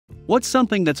What's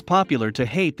something that's popular to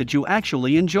hate that you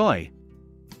actually enjoy?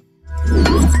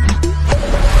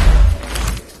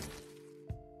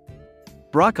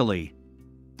 Broccoli.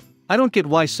 I don't get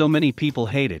why so many people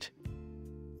hate it.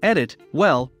 Edit,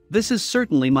 well, this is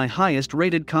certainly my highest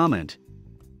rated comment.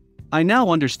 I now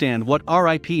understand what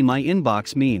RIP my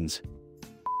inbox means.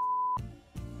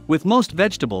 With most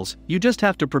vegetables, you just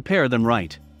have to prepare them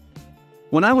right.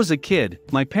 When I was a kid,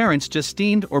 my parents just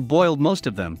steamed or boiled most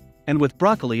of them, and with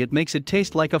broccoli it makes it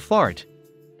taste like a fart.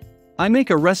 I make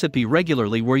a recipe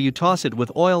regularly where you toss it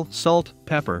with oil, salt,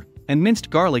 pepper, and minced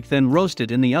garlic, then roast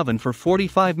it in the oven for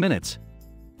 45 minutes.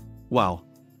 Wow.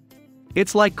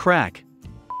 It's like crack.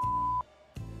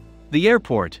 The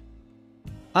airport.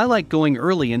 I like going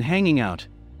early and hanging out.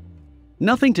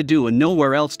 Nothing to do and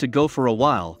nowhere else to go for a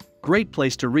while, great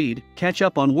place to read, catch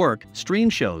up on work, stream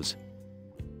shows.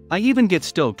 I even get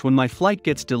stoked when my flight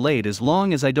gets delayed as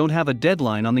long as I don't have a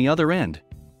deadline on the other end.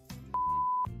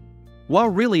 Wow,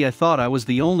 really, I thought I was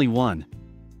the only one.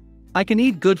 I can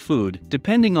eat good food,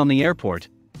 depending on the airport,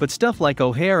 but stuff like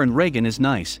O'Hare and Reagan is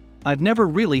nice. I've never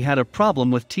really had a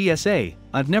problem with TSA,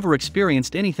 I've never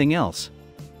experienced anything else.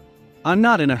 I'm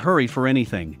not in a hurry for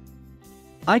anything.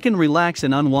 I can relax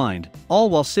and unwind, all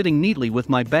while sitting neatly with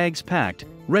my bags packed,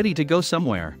 ready to go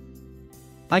somewhere.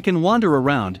 I can wander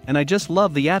around and I just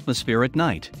love the atmosphere at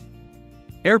night.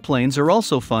 Airplanes are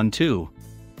also fun too.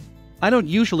 I don't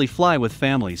usually fly with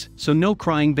families, so no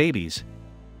crying babies.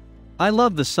 I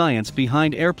love the science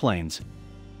behind airplanes.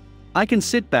 I can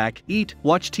sit back, eat,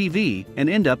 watch TV, and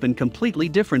end up in completely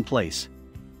different place.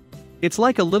 It's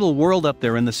like a little world up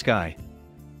there in the sky.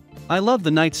 I love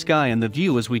the night sky and the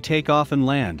view as we take off and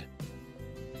land.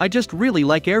 I just really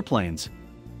like airplanes.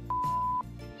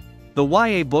 The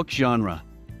YA book genre.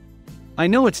 I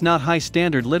know it's not high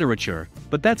standard literature,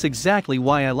 but that's exactly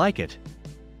why I like it.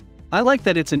 I like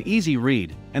that it's an easy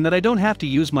read, and that I don't have to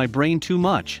use my brain too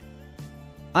much.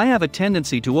 I have a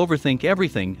tendency to overthink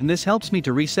everything, and this helps me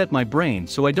to reset my brain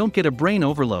so I don't get a brain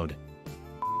overload.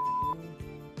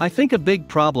 I think a big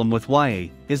problem with YA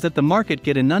is that the market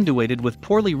get inundated with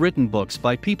poorly written books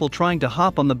by people trying to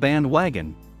hop on the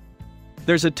bandwagon.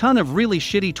 There's a ton of really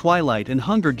shitty Twilight and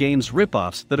Hunger Games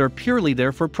ripoffs that are purely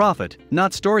there for profit,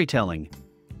 not storytelling.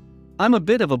 I'm a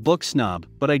bit of a book snob,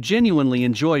 but I genuinely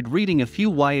enjoyed reading a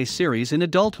few YA series in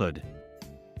adulthood.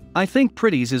 I think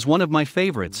Pretties is one of my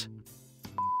favorites.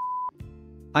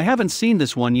 I haven't seen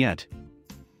this one yet.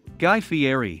 Guy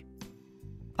Fieri.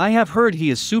 I have heard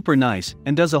he is super nice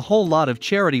and does a whole lot of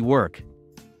charity work.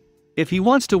 If he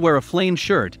wants to wear a flame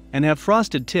shirt and have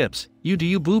frosted tips, you do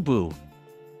you, boo-boo.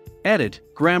 Edit,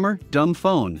 grammar, dumb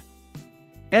phone.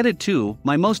 Edit 2,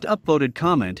 my most upvoted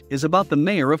comment is about the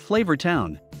mayor of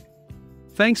Flavortown.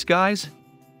 Thanks guys.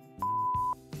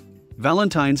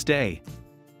 Valentine's Day.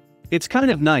 It's kind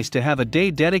of nice to have a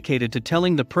day dedicated to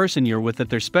telling the person you're with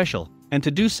that they're special, and to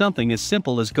do something as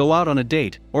simple as go out on a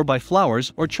date, or buy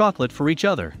flowers or chocolate for each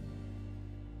other.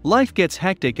 Life gets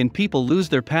hectic and people lose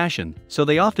their passion, so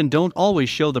they often don't always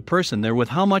show the person they're with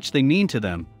how much they mean to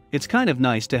them. It's kind of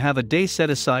nice to have a day set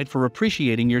aside for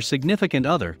appreciating your significant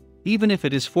other, even if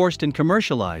it is forced and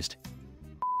commercialized.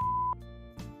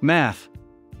 Math.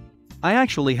 I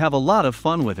actually have a lot of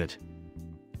fun with it.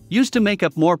 Used to make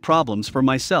up more problems for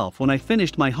myself when I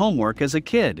finished my homework as a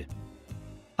kid.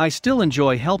 I still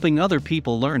enjoy helping other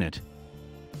people learn it.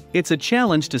 It's a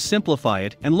challenge to simplify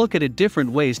it and look at it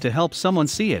different ways to help someone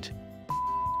see it.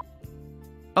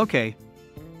 Okay.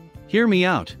 Hear me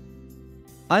out.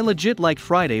 I legit like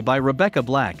Friday by Rebecca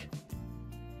Black.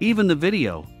 Even the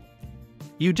video.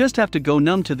 You just have to go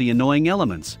numb to the annoying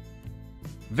elements.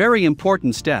 Very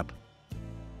important step.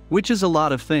 Which is a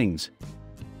lot of things.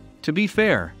 To be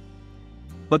fair.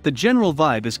 But the general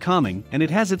vibe is calming and it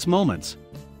has its moments.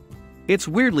 It's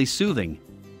weirdly soothing.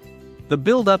 The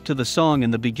build up to the song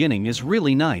in the beginning is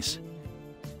really nice.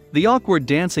 The awkward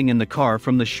dancing in the car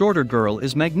from the shorter girl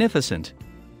is magnificent.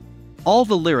 All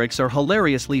the lyrics are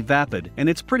hilariously vapid and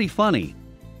it's pretty funny.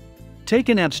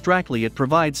 Taken abstractly, it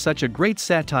provides such a great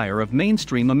satire of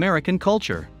mainstream American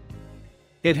culture.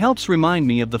 It helps remind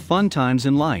me of the fun times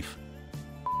in life.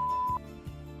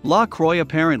 La Croix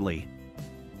apparently.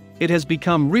 It has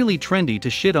become really trendy to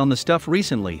shit on the stuff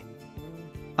recently.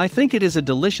 I think it is a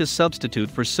delicious substitute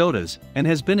for sodas and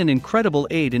has been an incredible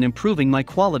aid in improving my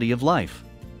quality of life.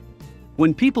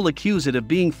 When people accuse it of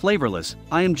being flavorless,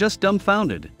 I am just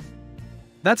dumbfounded.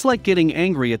 That's like getting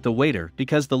angry at the waiter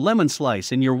because the lemon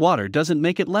slice in your water doesn't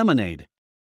make it lemonade.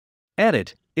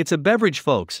 Edit, it's a beverage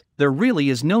folks, there really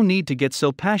is no need to get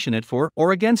so passionate for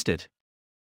or against it.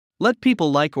 Let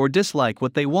people like or dislike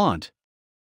what they want.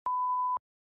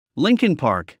 Linkin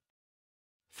Park.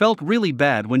 Felt really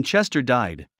bad when Chester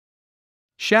died.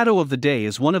 Shadow of the Day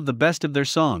is one of the best of their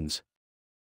songs.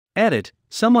 Edit,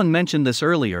 someone mentioned this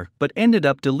earlier but ended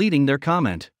up deleting their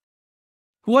comment.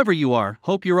 Whoever you are,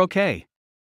 hope you're okay.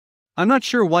 I'm not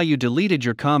sure why you deleted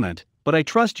your comment, but I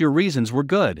trust your reasons were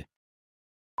good.